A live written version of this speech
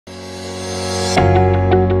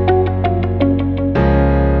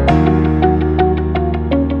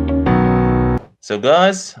So,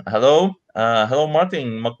 guys, hello. Hello,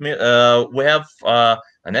 Martin Macmillan. We have a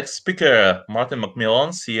next speaker, Martin Macmillan,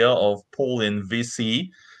 CEO of Pollen VC,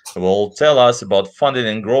 who will tell us about funding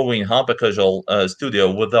and growing hyper-casual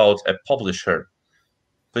studio without a publisher.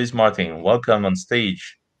 Please, Martin, welcome on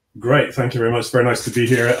stage. Great, thank you very much. Very nice to be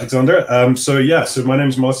here, Alexander. So my name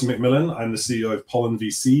is Martin Macmillan. I'm the CEO of Pollen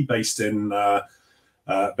VC, based in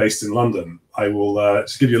London. I will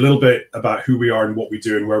just give you a little bit about who we are and what we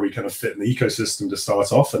do and where we kind of fit in the ecosystem to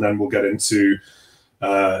start off, and then we'll get into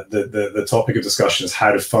the topic of discussion is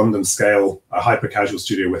how to fund and scale a hyper-casual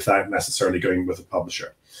studio without necessarily going with a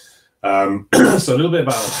publisher. So a little bit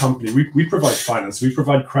about our company. We provide finance. We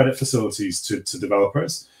provide credit facilities to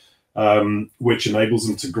developers, which enables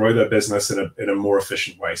them to grow their business in a more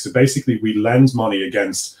efficient way. So basically, we lend money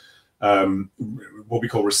against what we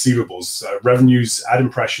call receivables, revenues, ad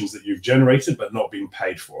impressions that you've generated but not been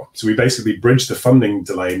paid for. So we basically bridge the funding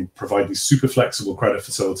delay and provide these super flexible credit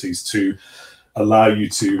facilities to allow you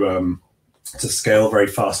to scale very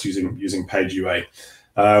fast using paid UA.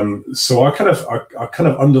 So our kind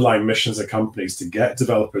of underlying mission as a company is to get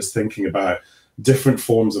developers thinking about different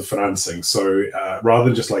forms of financing. So rather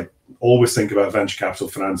than just like always think about venture capital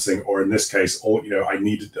financing, or in this case, I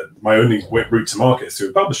needed my only route to market is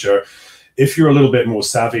through a publisher. If you're a little bit more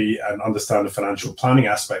savvy and understand the financial planning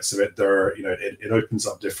aspects of it, it opens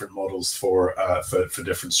up different models for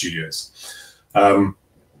different studios.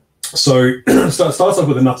 So start off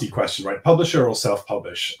with a nutty question, right? Publisher or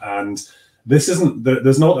self-publish? And this isn't,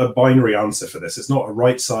 there's not a binary answer for this. It's not a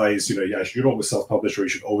right size, yeah, you should always self-publish or you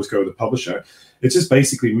should always go with a publisher. It's just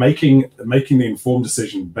basically making the informed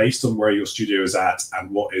decision based on where your studio is at and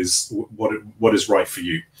what is right for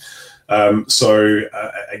you.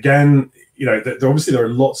 Again, obviously there are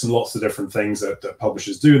lots and lots of different things that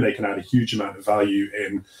publishers do, and they can add a huge amount of value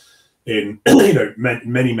in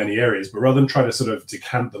many areas. But rather than try to sort of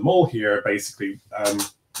decant them all here, basically,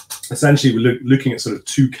 essentially we're looking at sort of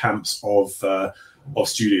two camps of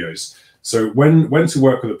studios. So when to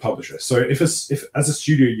work with a publisher. So if as a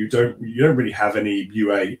studio you don't really have any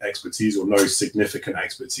UA expertise or no significant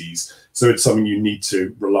expertise, so it's something you need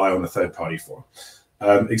to rely on a third party for.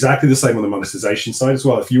 Exactly the same on the monetization side as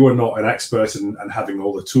well. If you are not an expert and having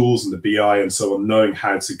all the tools and the BI and so on, knowing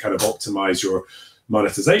how to kind of optimize your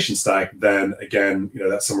monetization stack, then again,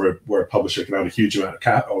 that's somewhere where a publisher can add a huge amount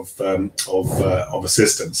of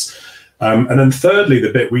assistance. And then thirdly,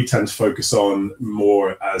 the bit we tend to focus on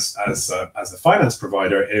more as a finance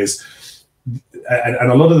provider is,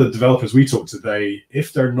 and a lot of the developers we talk to,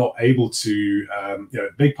 if they're not able to, a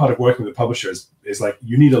big part of working with publishers is like,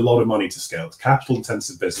 you need a lot of money to scale. It's a capital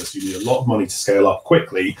intensive business. You need a lot of money to scale up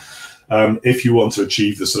quickly. If you want to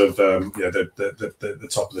achieve the sort of the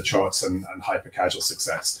top of the charts and hyper casual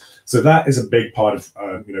success. So that is a big part of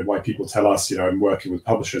why people tell us I'm working with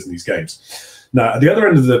publishers in these games. Now at the other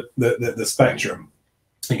end of the spectrum,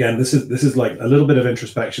 again, this is like a little bit of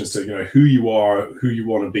introspection as to who you are, who you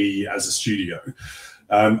want to be as a studio.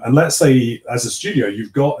 And let's say as a studio,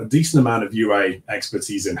 you've got a decent amount of UA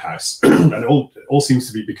expertise in-house, and it all seems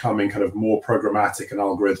to be becoming kind of more programmatic and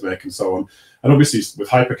algorithmic and so on. And obviously with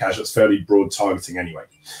hyper-casual, it's fairly broad targeting anyway.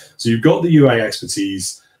 So you've got the UA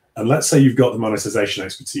expertise, and let's say you've got the monetization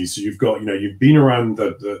expertise. So you've got, you've been around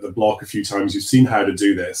the block a few times, you've seen how to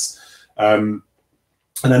do this. And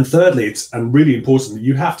then thirdly, it's really important that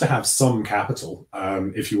you have to have some capital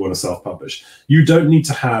if you want to self-publish. You don't need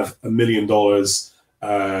to have $1 million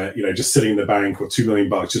just sitting in the bank, or $2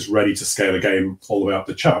 million just ready to scale a game all the way up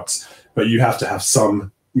the charts. But you have to have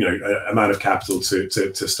some amount of capital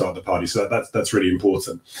to start the party. So that's really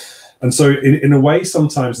important. And so in a way,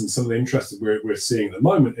 sometimes, and some of the interest that we're seeing at the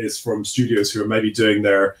moment is from studios who are maybe doing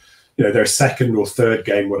their second or third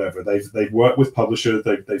game, whatever. They've worked with publishers.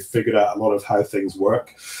 They've figured out a lot of how things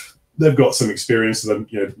work. They've got some experience, and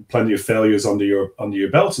plenty of failures under your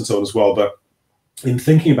belt and so on as well. But in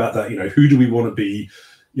thinking about that, who do we want to be?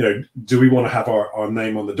 Do we want to have our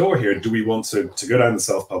name on the door here? Do we want to go down the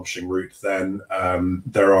self-publishing route? Then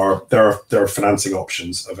there are financing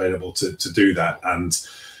options available to do that. And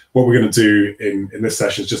what we're going to do in this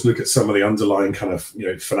session is just look at some of the underlying kind of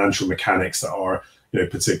financial mechanics that are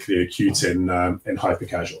particularly acute in hyper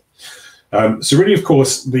casual. So really, of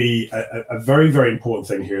course, a very, very important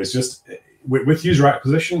thing here is just with user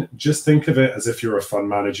acquisition, just think of it as if you're a fund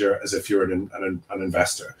manager, as if you're an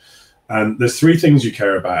investor. And there's three things you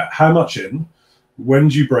care about: how much in, when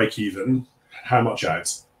do you break even, how much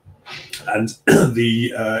out. And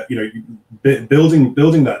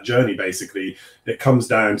building that journey, basically, it comes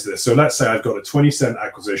down to this. So let's say I've got a 20 cent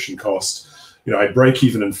acquisition cost. I break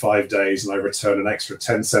even in 5 days and I return an extra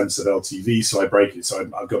 10 cents of LTV. So I break it. So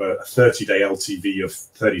I've got a 30-day LTV of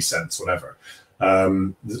 30 cents, whatever.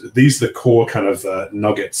 These are the core kind of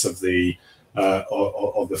nuggets of the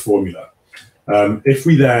formula. If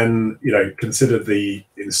we then, consider the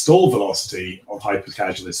install velocity of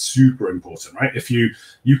hyper-casual is super important, right? If you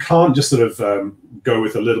can't just sort of go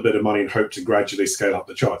with a little bit of money and hope to gradually scale up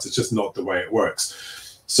the charts. It's just not the way it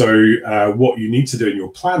works. So what you need to do in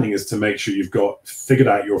your planning is to make sure you've got figured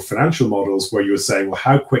out your financial models where you're saying, well,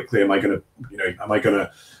 how quickly am I going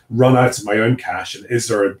to run out of my own cash, and is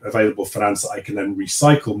there available finance that I can then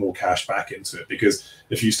recycle more cash back into it? Because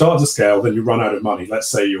if you start to scale, then you run out of money. Let's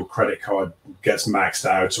say your credit card gets maxed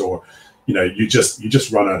out, or you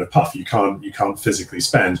just run out of puff. You can't physically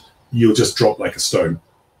spend. You'll just drop like a stone.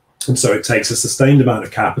 And so it takes a sustained amount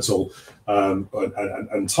of capital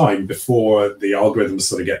and time before the algorithms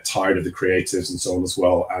sort of get tired of the creatives and so on as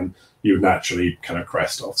well, and you naturally kind of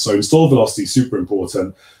crest off. So install velocity is super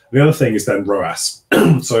important. The other thing is then ROAS.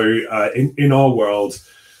 So in our world,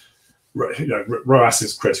 ROAS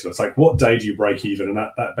is critical. It's like, what day do you break even, and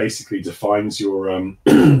that basically defines your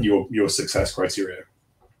your success criteria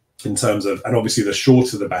in terms of, and obviously the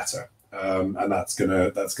shorter the better, and that's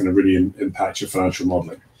gonna really impact your financial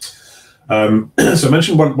modeling. So I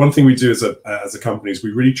mentioned one thing we do as a company is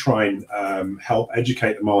we really try and help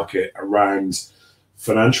educate the market around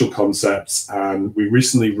financial concepts, and we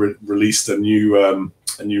recently released a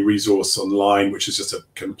new resource online, which is just a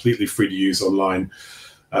completely free to use online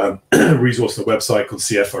resource on the website called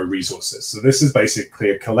CFO Resources. So this is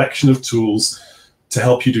basically a collection of tools to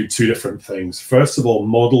help you do two different things. First of all,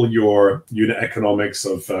 model your unit economics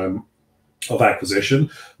of acquisition,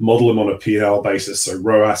 model them on a P&L basis, so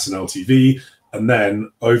ROAS and LTV, and then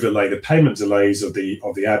overlay the payment delays of the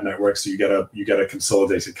ad network, so you get a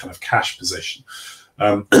consolidated kind of cash position.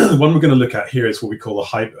 The one we're going to look at here is what we call a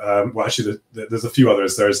hype. Well, actually, there's a few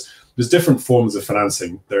others. There's different forms of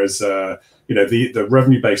financing. There's the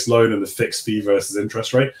revenue-based loan and the fixed fee versus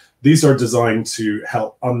interest rate. These are designed to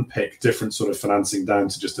help unpick different sort of financing down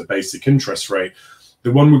to just a basic interest rate.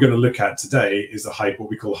 The one we're going to look at today is what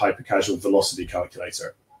we call hyper-casual velocity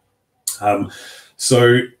calculator.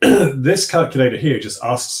 So this calculator here just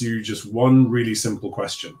asks you just one really simple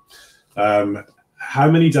question. How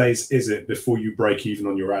many days is it before you break even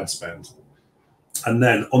on your ad spend? And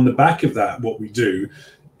then on the back of that, what we do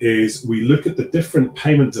is we look at the different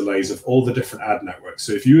payment delays of all the different ad networks.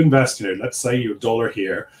 So if you invest, let's say your $1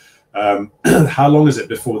 here, how long is it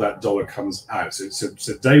before that $1 comes out?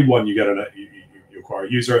 So day one, you acquire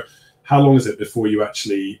a user. How long is it before you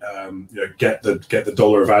actually get the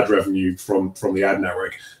 $1 of ad revenue from the ad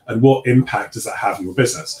network? And what impact does that have on your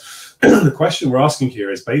business? The question we're asking here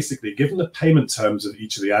is basically, given the payment terms of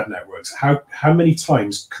each of the ad networks, how many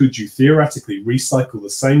times could you theoretically recycle the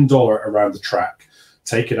same $1 around the track,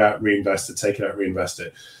 take it out, reinvest it, take it out, reinvest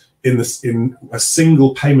it, in a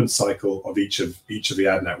single payment cycle of each of the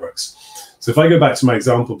ad networks? So if I go back to my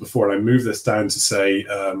example before and I move this down to say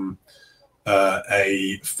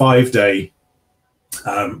a 5-day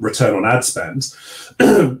return on ad spend,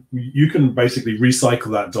 you can basically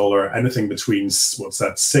recycle that $1 anything between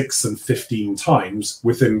 6 and 15 times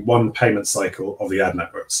within one payment cycle of the ad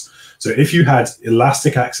networks. So if you had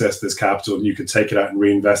elastic access to this capital and you could take it out and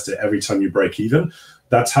reinvest it every time you break even,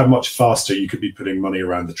 that's how much faster you could be putting money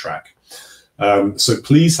around the track. So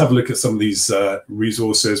please have a look at some of these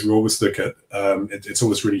resources. We always look at it's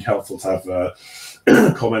always really helpful to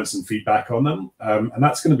have comments and feedback on them, and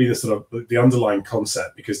that's going to be the sort of the underlying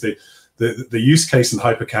concept, because the use case in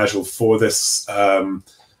hyper casual for this,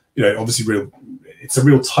 obviously it's a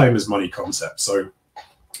real time is money concept. So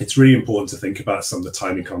it's really important to think about some of the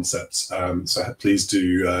timing concepts. So please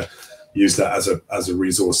do use that as a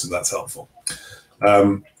resource if that's helpful.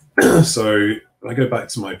 So I go back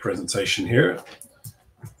to my presentation here.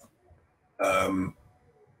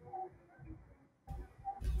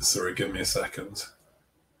 Sorry, give me a second.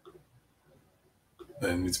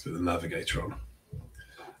 I need to put the navigator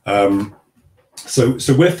on. So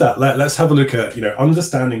with that, let's have a look at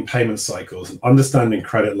understanding payment cycles and understanding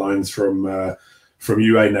credit lines from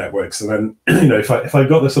UA networks. And then if I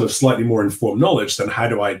got this sort of slightly more informed knowledge, then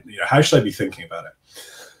how should I be thinking about it?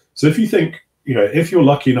 So if you think if you're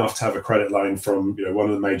lucky enough to have a credit line from one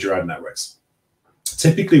of the major ad networks,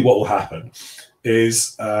 typically what will happen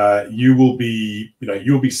is you'll be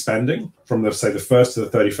spending from the 1st to the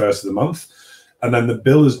 31st of the month, and then the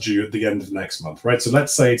bill is due at the end of next month, right? So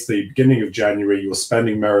let's say it's the beginning of January, you're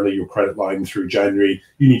spending merrily your credit line through January,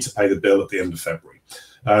 you need to pay the bill at the end of February.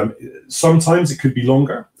 Sometimes it could be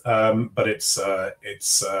longer, but it's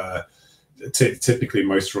typically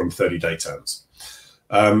most are on 30-day terms.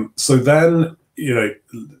 So then, you know,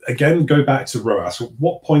 again, go back to ROAS.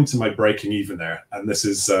 What point am I breaking even there? And this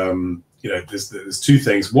is, you know, there's two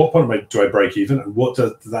things. What point do I break even, and what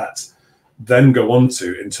does that then go on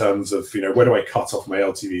to in terms of, you know, where do I cut off my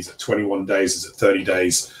LTVs? At 21 days? Is it 30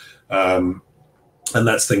 days? And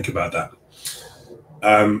let's think about that.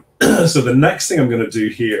 So the next thing I'm going to do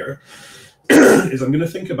here is I'm going to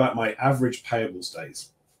think about my average payables days.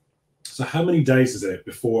 So how many days is it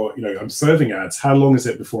before, you know, I'm serving ads? How long is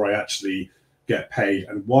it before I actually get paid?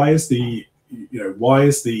 And why is the, you know, why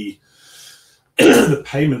is the the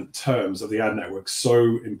payment terms of the ad network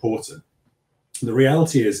so important? The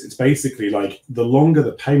reality is, it's basically like the longer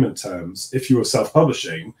the payment terms, if you are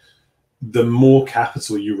self-publishing, the more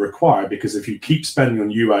capital you require, because if you keep spending on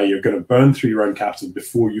UA, you're going to burn through your own capital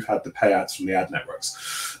before you've had the payouts from the ad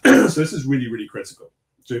networks. So this is really, really critical.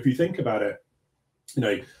 So if you think about it, you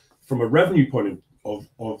know, from a revenue point of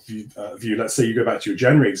view, let's say you go back to your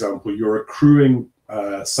January example, you're accruing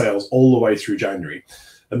sales all the way through January.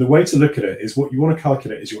 And the way to look at it is, what you want to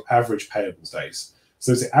calculate is your average payables days.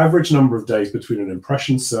 So it's the average number of days between an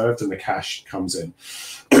impression served and the cash comes in.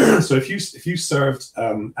 So if you served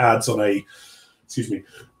ads on a, excuse me,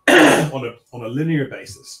 on a linear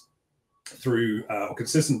basis through or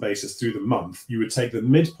consistent basis through the month, you would take the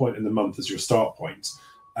midpoint in the month as your start point,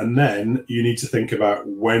 and then you need to think about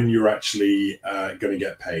when you're actually going to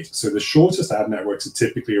get paid. So the shortest ad networks are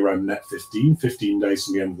typically around net 15 days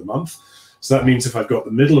from the end of the month. So that means if I've got the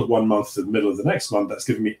middle of one month to the middle of the next month, that's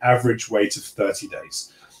giving me average weight of 30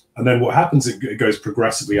 days. And then what happens, it goes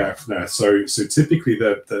progressively out from there. So typically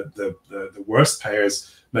the worst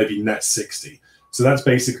payers may be net 60. So that's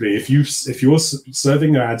basically, if you're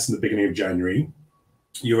serving ads in the beginning of January,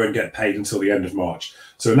 you won't get paid until the end of March.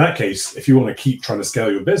 So in that case, if you want to keep trying to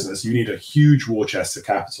scale your business, you need a huge war chest of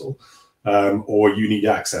capital, or you need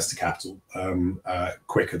access to capital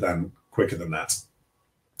quicker than that.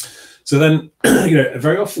 So then, you know,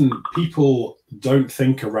 very often people don't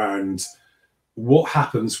think around what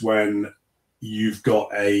happens when you've got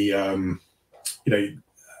a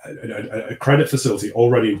credit facility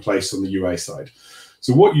already in place on the UA side.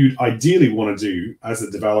 So what you'd ideally want to do as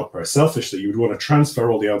a developer, selfishly, you would want to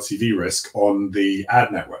transfer all the LTV risk on the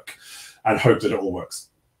ad network and hope that it all works.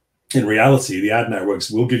 In reality, the ad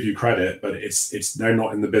networks will give you credit, but they're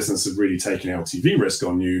not in the business of really taking LTV risk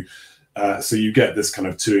on you. So you get this kind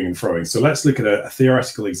of toing and froing. So let's look at a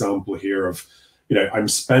theoretical example here of, you know, I'm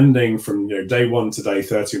spending from, you know, day 1 to day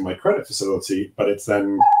 30 in my credit facility, but it's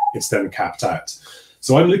then capped out.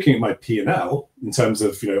 So I'm looking at my P&L in terms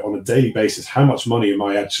of, you know, on a daily basis, how much money am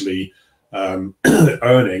I actually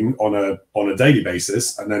earning on a daily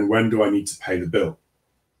basis, and then when do I need to pay the bill?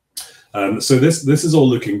 So this is all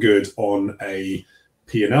looking good on a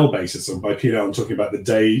P&L basis, and by P&L I'm talking about the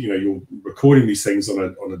day, you know, you're recording these things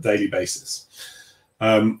on a daily basis.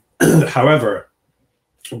 However,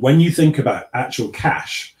 when you think about actual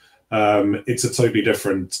cash, it's a totally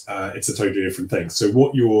different thing. So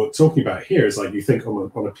what you're talking about here is, like, you think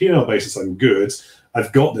on a P&L basis, I'm good,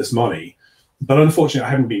 I've got this money, but unfortunately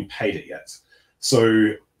I haven't been paid it yet.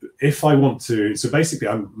 So if I want to, so basically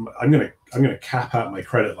I'm gonna cap out my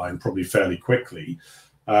credit line probably fairly quickly.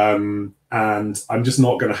 And I'm just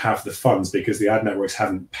not going to have the funds because the ad networks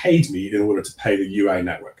haven't paid me in order to pay the UA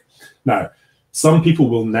network. Now, some people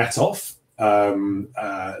will net off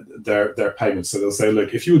their payments. So they'll say,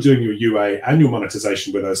 look, if you're doing your UA and your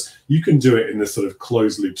monetization with us, you can do it in this sort of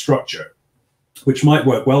closed loop structure, which might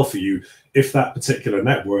work well for you if that particular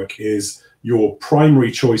network is your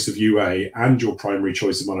primary choice of UA and your primary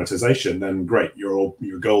choice of monetization. Then great, you're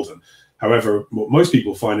golden. However, what most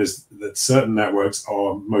people find is that certain networks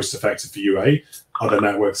are most effective for UA, other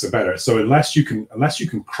networks are better. So unless you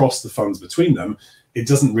can cross the funds between them, it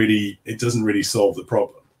doesn't really solve the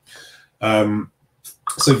problem.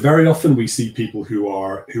 So very often we see people who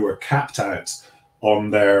are capped out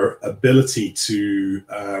on their ability to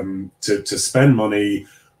spend money,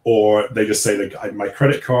 or they just say, like, my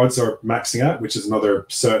credit cards are maxing out, which is another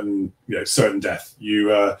certain death.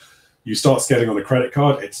 You start scaling on a credit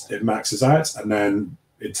card, it maxes out, and then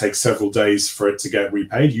it takes several days for it to get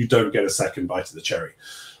repaid. You don't get a second bite of the cherry.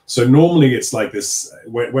 So normally it's like this,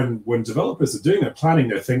 when developers are doing their planning,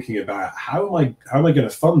 they're thinking about how am I going to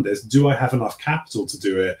fund this? Do I have enough capital to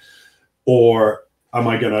do it? Or do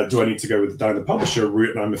I need to go down the publisher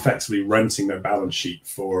route, and I'm effectively renting their balance sheet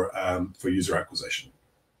for user acquisition?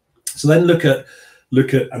 So then look at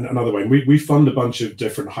another way. We fund a bunch of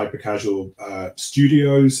different hyper-casual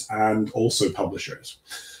studios and also publishers.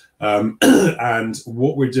 And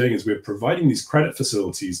what we're doing is we're providing these credit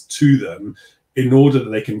facilities to them in order that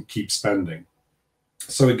they can keep spending.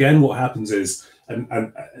 So again, what happens is,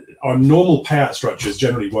 and our normal payout structure is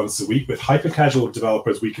generally once a week. With hyper-casual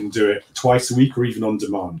developers, we can do it twice a week or even on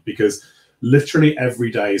demand, because literally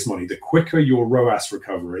every day is money. The quicker your ROAS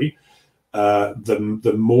recovery,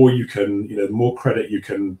 the more you can, the more credit you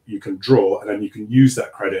can draw, and then you can use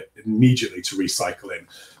that credit immediately to recycle in.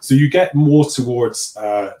 So you get more towards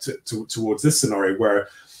towards this scenario where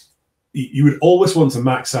you would always want to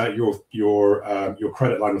max out your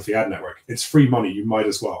credit line with the ad network. It's free money, you might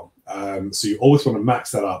as well. So you always want to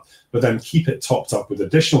max that up, but then keep it topped up with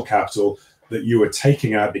additional capital that you are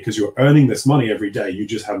taking out because you're earning this money every day. You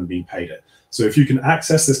just haven't been paid it. So if you can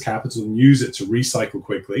access this capital and use it to recycle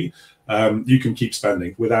quickly, you can keep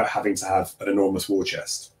spending without having to have an enormous war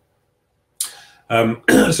chest. So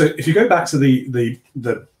if you go back to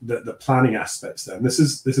the planning aspects, then this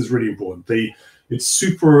is really important. It's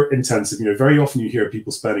super intensive. Very often you hear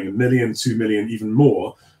people spending $1 million, $2 million, even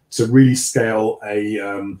more to really scale a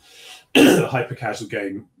hyper-casual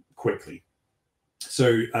game quickly. So,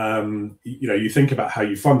 you think about how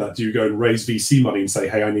you fund that. Do you go and raise VC money and say,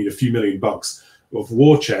 hey, I need a few $1 million of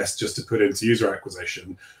war chest just to put into user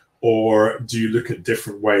acquisition? Or do you look at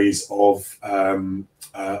different ways of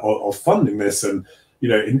funding this? And,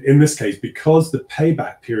 in this case, because the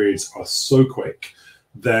payback periods are so quick,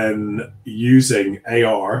 then using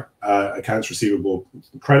AR, accounts receivable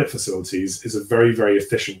credit facilities, is a very, very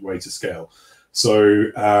efficient way to scale.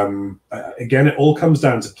 So again, it all comes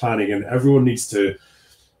down to planning, and everyone needs to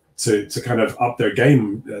kind of up their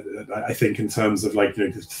game, I think, in terms of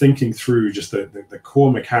thinking through just the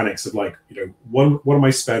core mechanics of what am I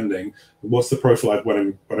spending, what's the profile when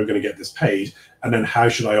I'm going to get this paid, and then how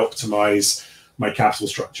should I optimize my capital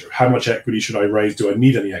structure? How much equity should I raise? Do I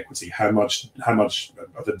need any equity? How much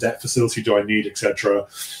of a debt facility do I need, etc.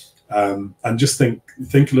 And just think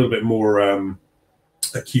a little bit more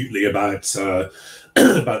acutely about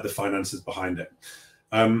the finances behind it.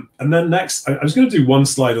 And then next, I was going to do one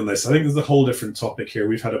slide on this. I think there's a whole different topic here.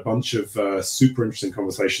 We've had a bunch of super interesting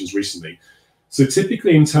conversations recently. So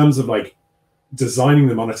typically, in terms of designing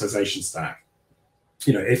the monetization stack,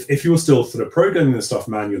 if you're still sort of programming the stuff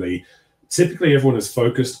manually, typically everyone is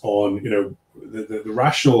focused on, the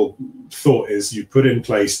rational thought is you put in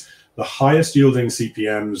place the highest yielding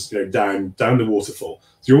CPMs, down the waterfall.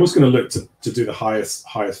 So you're always going to look to do the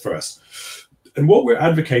highest first. And what we're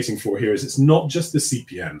advocating for here is it's not just the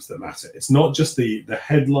CPMs that matter. It's not just the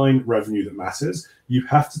headline revenue that matters. You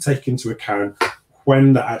have to take into account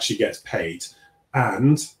when that actually gets paid,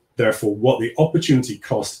 and therefore what the opportunity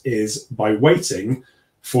cost is by waiting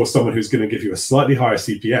for someone who's going to give you a slightly higher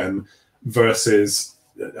CPM versus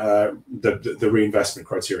the reinvestment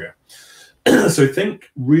criteria. So think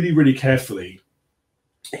really, really carefully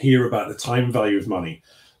here about the time value of money.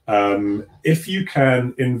 If you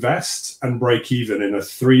can invest and break even in a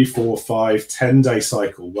 3, 4, 5, 10-day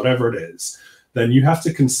cycle, whatever it is, then you have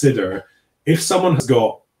to consider, if someone has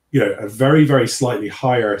got a very, very slightly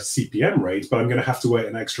higher CPM rate, but I'm going to have to wait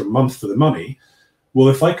an extra month for the money. Well,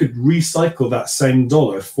 if I could recycle that same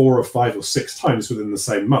dollar 4 or 5 or 6 times within the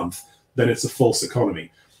same month, then it's a false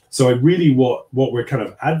economy. So what we're kind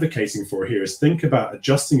of advocating for here is think about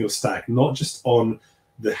adjusting your stack, not just on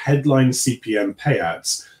the headline CPM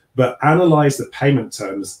payouts, but analyze the payment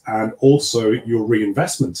terms and also your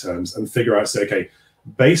reinvestment terms, and figure out, say, okay,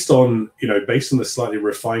 based on the slightly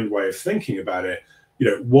refined way of thinking about it,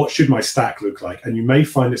 what should my stack look like? And you may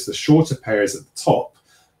find it's the shorter payers at the top,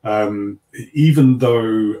 even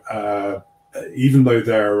though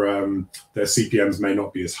their CPMs may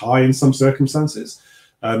not be as high in some circumstances.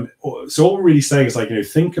 So all we're really saying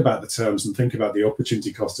is think about the terms and think about the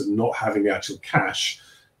opportunity cost of not having the actual cash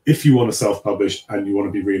if you want to self-publish and you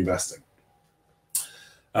want to be reinvesting.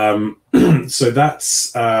 So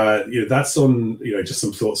that's on just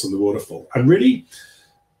some thoughts on the waterfall. And really,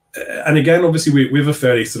 and again, obviously we have a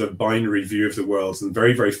fairly sort of binary view of the world and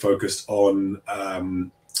very, very focused on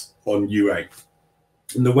UA.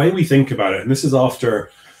 And the way we think about it, and this is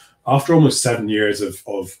after almost 7 years of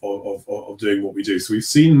doing what we do. So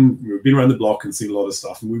we've been around the block and seen a lot of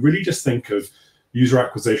stuff, and we really just think of user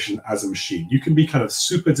acquisition as a machine. You can be kind of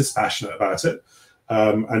super dispassionate about it,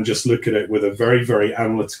 and just look at it with a very, very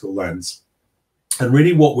analytical lens. And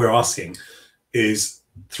really what we're asking is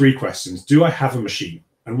 3 questions. Do I have a machine?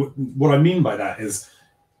 And what I mean by that is,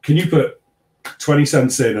 can you put 20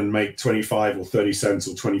 cents in and make 25 or 30 cents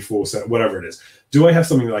or 24 cents, whatever it is? Do I have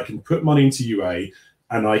something that I can put money into UA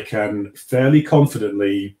and I can fairly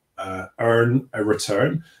confidently earn a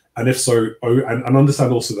return? And if so, and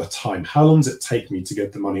understand also the time. How long does it take me to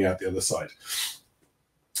get the money out the other side?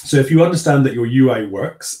 So if you understand that your UA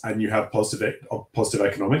works and you have positive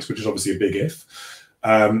economics, which is obviously a big if,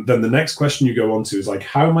 then the next question you go on to is like,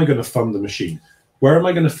 how am I going to fund the machine? Where am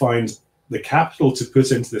I going to find the capital to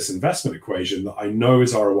put into this investment equation that I know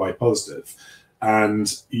is ROI positive?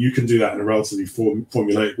 And you can do that in a relatively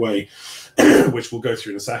formulaic way, which we'll go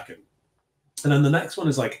through in a second. And then the next one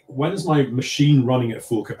is like, when is my machine running at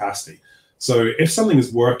full capacity? So if something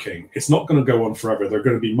is working, it's not going to go on forever. There are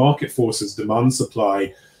going to be market forces, demand,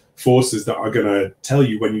 supply forces that are going to tell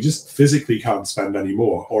you when you just physically can't spend any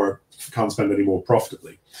more or can't spend any more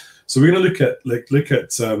profitably. So we're going to look at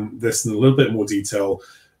this in a little bit more detail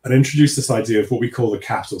and introduce this idea of what we call the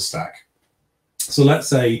capital stack. So let's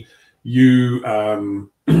say you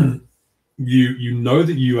you know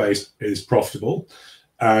that UA is profitable,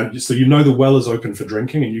 and so you know the well is open for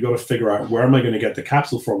drinking, and you've got to figure out where am I going to get the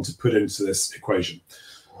capital from to put into this equation.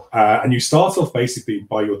 And you start off basically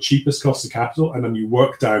by your cheapest cost of capital, and then you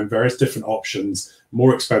work down various different options,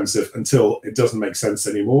 more expensive, until it doesn't make sense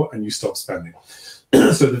anymore, and you stop spending.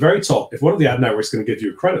 So at the very top, if one of the ad networks is going to give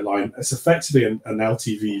you a credit line, it's effectively an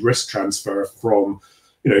LTV risk transfer from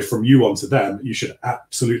you onto them. You should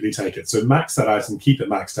absolutely take it. So max that out and keep it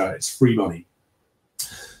maxed out. It's free money.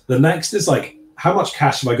 The next is like, how much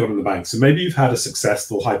cash have I got in the bank? So maybe you've had a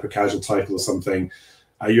successful hyper casual title or something.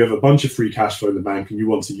 You have a bunch of free cash flow in the bank and you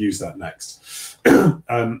want to use that next.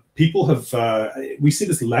 People have, we see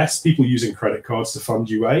this less, people using credit cards to fund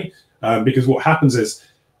UA, because what happens is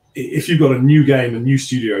if you've got a new game, a new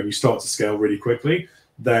studio, and you start to scale really quickly,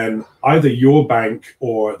 then either your bank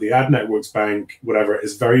or the ad network's bank, whatever,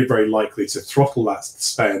 is very, very likely to throttle that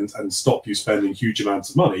spend and stop you spending huge amounts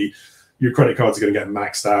of money. Your credit cards are going to get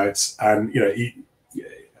maxed out, and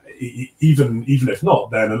even if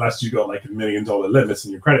not, then unless you've got like $1 million limit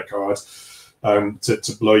in your credit card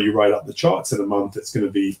to blow you right up the charts in a month, it's going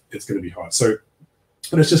to be hard. So,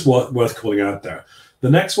 but it's just worth calling out there. The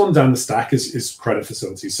next one down the stack is credit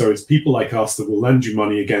facilities. So it's people like us that will lend you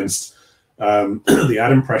money against the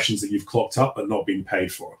ad impressions that you've clocked up but not been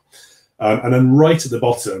paid for. And then right at the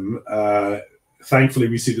bottom, thankfully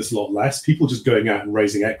we see this a lot less, people just going out and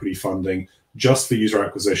raising equity funding just for user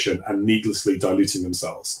acquisition and needlessly diluting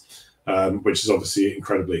themselves, which is obviously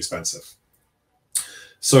incredibly expensive.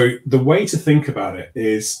 So the way to think about it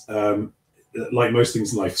is, like most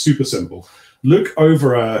things in life, super simple. Look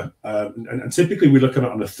over and typically we look at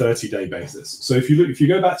it on a 30-day basis. So if you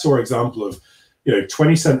go back to our example of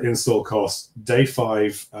 20-cent install cost, day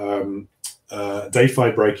 5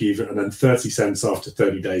 break even, and then 30 cents after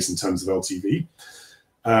 30 days in terms of LTV.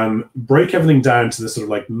 Break everything down to the sort of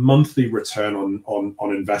like monthly return on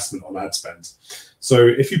investment on ad spend. So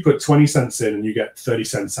if you put 20 cents in and you get 30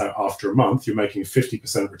 cents out after a month, you're making a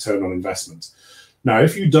 50% return on investment. Now,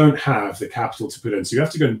 if you don't have the capital to put in, so you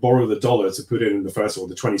have to go and borrow the dollar to put in the first, or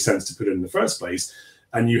the 20 cents to put in the first place,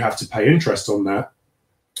 and you have to pay interest on that.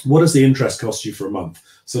 What does the interest cost you for a month?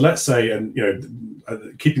 So let's say, and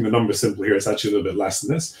keeping the number simple here, it's actually a little bit less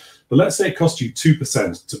than this, but let's say it costs you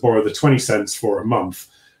 2% to borrow the 20 cents for a month.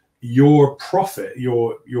 Your profit is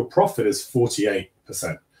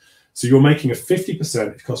 48%. So you're making a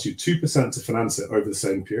 50%, it costs you 2% to finance it over the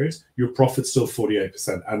same period. Your profit's still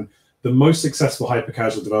 48%. And the most successful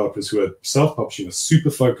hyper-casual developers who are self-publishing are super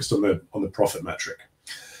focused on the profit metric.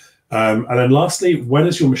 And then lastly, when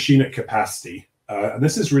is your machine at capacity? And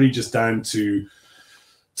this is really just down to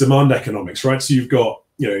demand economics, right? So you've got,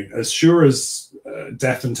 as sure as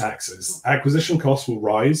death and taxes, acquisition costs will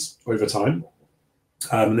rise over time.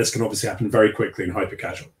 And this can obviously happen very quickly in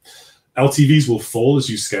hyper-casual. LTVs will fall as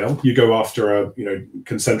you scale. You go after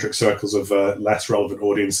concentric circles of less relevant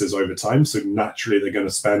audiences over time. So naturally, they're going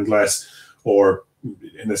to spend less, or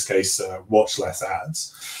in this case, watch less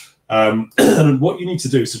ads. And what you need to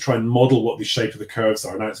do is to try and model what the shape of the curves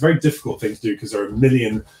are. Now, it's a very difficult thing to do because there are a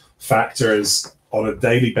million factors on a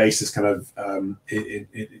daily basis kind of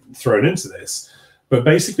thrown into this. But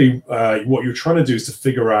basically, what you're trying to do is to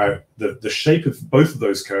figure out the shape of both of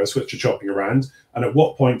those curves, which are chopping around, and at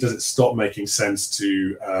what point does it stop making sense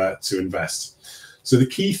to invest. So the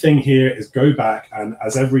key thing here is go back, and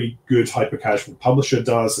as every good hyper-casual publisher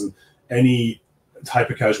does, and any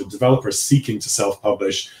hyper-casual developer seeking to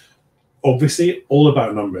self-publish, obviously all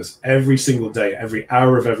about numbers. Every single day, every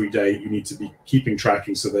hour of every day, you need to be keeping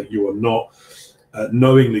tracking so that you are not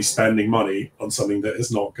knowingly spending money on something that is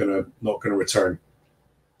not gonna return.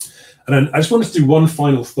 And then I just wanted to do one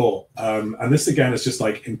final thought. And this, again, is just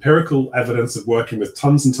like empirical evidence of working with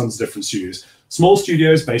tons and tons of different studios. Small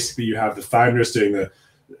studios, basically, you have the founders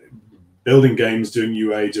building games, doing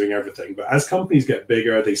UA, doing everything. But as companies get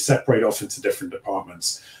bigger, they separate off into different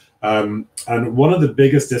departments. And one of the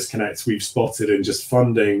biggest disconnects we've spotted in just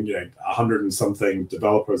funding, 100 and something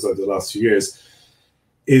developers over the last few years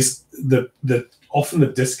is often the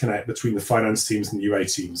disconnect between the finance teams and UA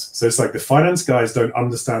teams. So it's like the finance guys don't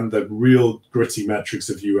understand the real gritty metrics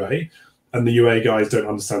of UA, and the UA guys don't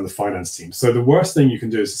understand the finance team. So the worst thing you can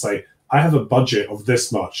do is to say, I have a budget of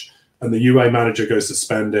this much, and the UA manager goes to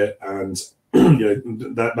spend it, and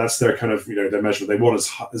that's their kind of their measurement. They want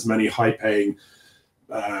as many high-paying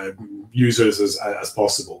users as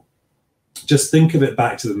possible. Just think of it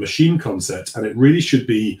back to the machine concept, and it really should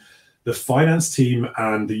be the finance team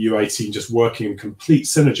and the UA team just working in complete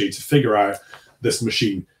synergy to figure out this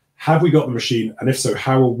machine. Have we got the machine? And if so,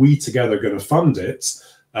 how are we together going to fund it?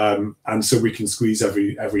 And so we can squeeze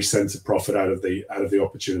every cent of profit out of the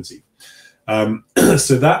opportunity.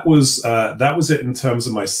 So that was it in terms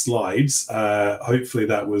of my slides. Hopefully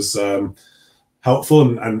that was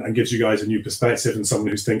helpful and gives you guys a new perspective, and someone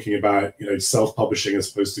who's thinking about self-publishing as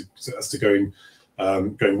opposed to going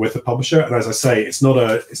with a publisher. And as I say, it's not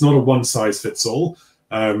a one size fits all.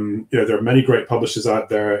 There are many great publishers out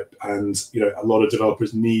there, and a lot of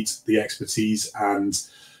developers need the expertise and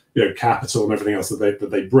capital and everything else that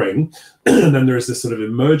they bring. And then there is this sort of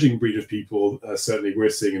emerging breed of people, certainly we're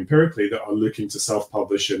seeing empirically, that are looking to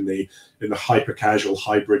self-publish in the hyper casual,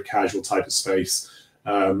 hybrid casual type of space,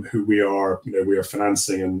 who we are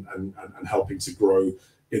financing and helping to grow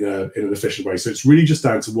in an efficient way. So it's really just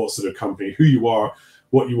down to what sort of company, who you are,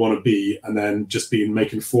 what you want to be, and then just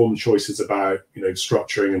make informed choices about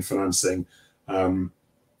structuring and financing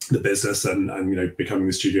the business and becoming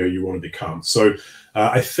the studio you want to become. So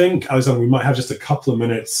I think, Alexander, we might have just a couple of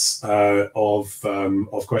minutes of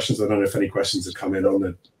questions. I don't know if any questions have come in on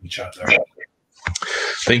the chat there.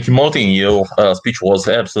 Thank you, Martin. Your speech was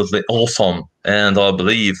absolutely awesome, and I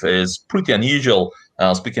believe is pretty unusual.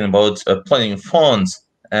 Speaking about planning funds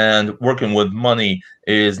and working with money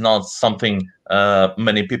is not something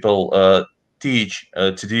many people teach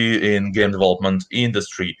to do in game development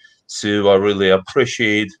industry. So I really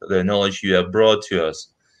appreciate the knowledge you have brought to us.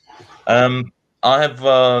 I have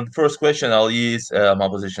the first question. I'll use my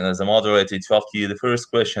position as a moderator to ask you the first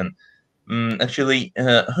question. Actually,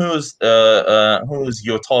 who's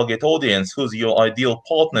your target audience? Who's your ideal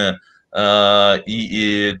partner?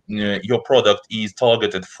 Your product is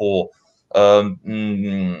targeted for.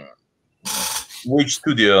 Which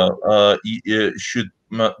studio should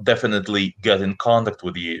definitely get in contact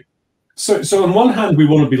with you? So on one hand, we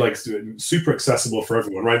want to be like super accessible for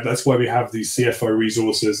everyone, right? That's why we have these CFO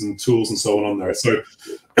resources and tools and so on there. So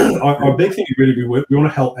our big thing really, we want to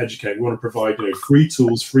help educate. We want to provide free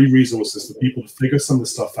tools, free resources for people to figure some of the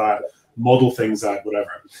stuff out, model things out,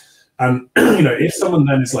 whatever. And if someone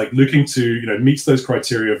then is like looking to meets those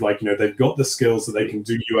criteria of they've got the skills that they can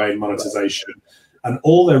do UA and monetization, and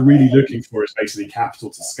all they're really looking for is basically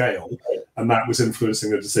capital to scale, and that was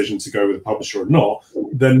influencing the decision to go with a publisher or not,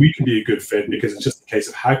 then we can be a good fit, because it's just a case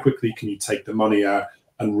of how quickly can you take the money out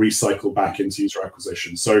and recycle back into user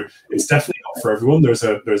acquisition. So it's definitely not for everyone. There's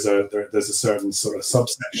a certain sort of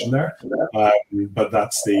subsection there, but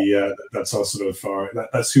that's our sort of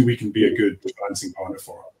that's who we can be a good financing partner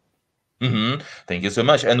for. Thank you so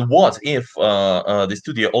much. And what if the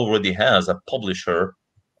studio already has a publisher?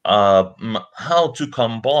 How to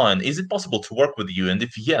combine? Is it possible to work with you? And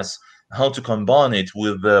if yes, how to combine it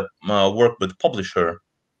with the work with publisher?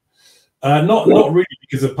 Not really,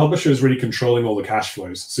 because the publisher is really controlling all the cash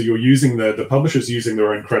flows. So you're using the publisher's using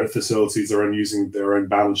their own credit facilities, using their own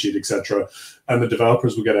balance sheet, etc., and the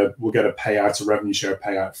developers will get a payout, a revenue share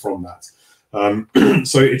payout from that.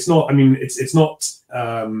 So it's not. I mean, it's not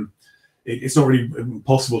really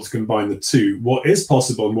possible to combine the two. What is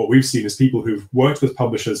possible, and what we've seen, is people who've worked with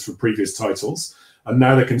publishers for previous titles, and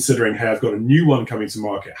now they're considering, hey, I've got a new one coming to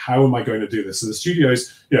market. How am I going to do this? So the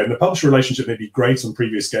studios, and the publisher relationship may be great on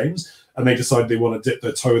previous games, and they decide they want to dip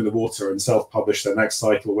their toe in the water and self-publish their next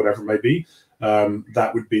title or whatever it may be.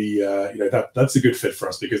 That would be, that's a good fit for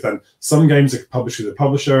us, because then some games are published with a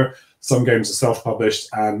publisher, some games are self-published,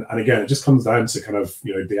 and again, it just comes down to kind of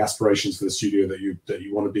the aspirations for the studio that you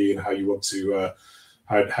want to be, and how you want to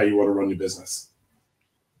how you want to run your business.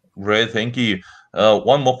 Great, thank you.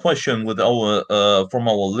 One more question with from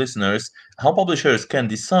our listeners: how publishers can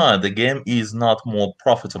decide the game is not more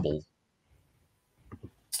profitable?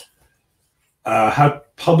 How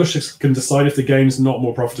publishers can decide if the game's not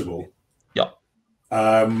more profitable? Yeah.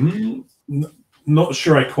 Not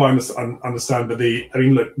sure I quite understand, but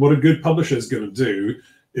look, what a good publisher is going to do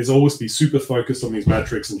is always be super focused on these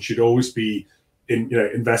metrics, and should always be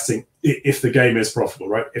investing if the game is profitable,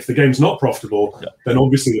 right? If the game's not profitable, then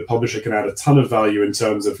obviously the publisher can add a ton of value in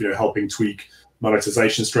terms of helping tweak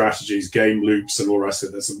monetization strategies, game loops, and all the rest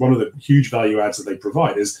of this. And one of the huge value adds that they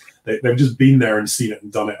provide is they've just been there and seen it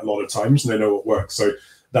and done it a lot of times, and they know what works. So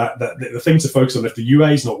that the thing to focus on, if the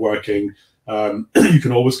UA is not working, you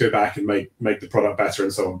can always go back and make the product better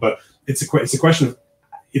and so on. But it's a question of,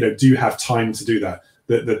 do you have time to do that?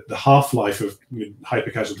 The half-life of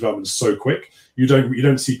hyper casual development is so quick. You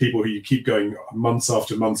don't see people who you keep going months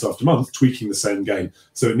after months after month tweaking the same game.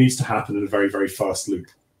 So it needs to happen in a very, very fast loop.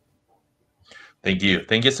 Thank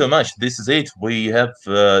you so much. This is it. We have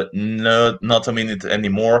not a minute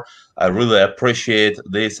anymore. I really appreciate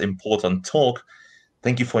this important talk.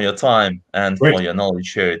 Thank you for your time and for your knowledge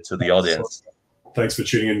shared to the audience. Thanks for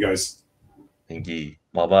tuning in, guys. Thank you.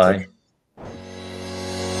 Bye-bye.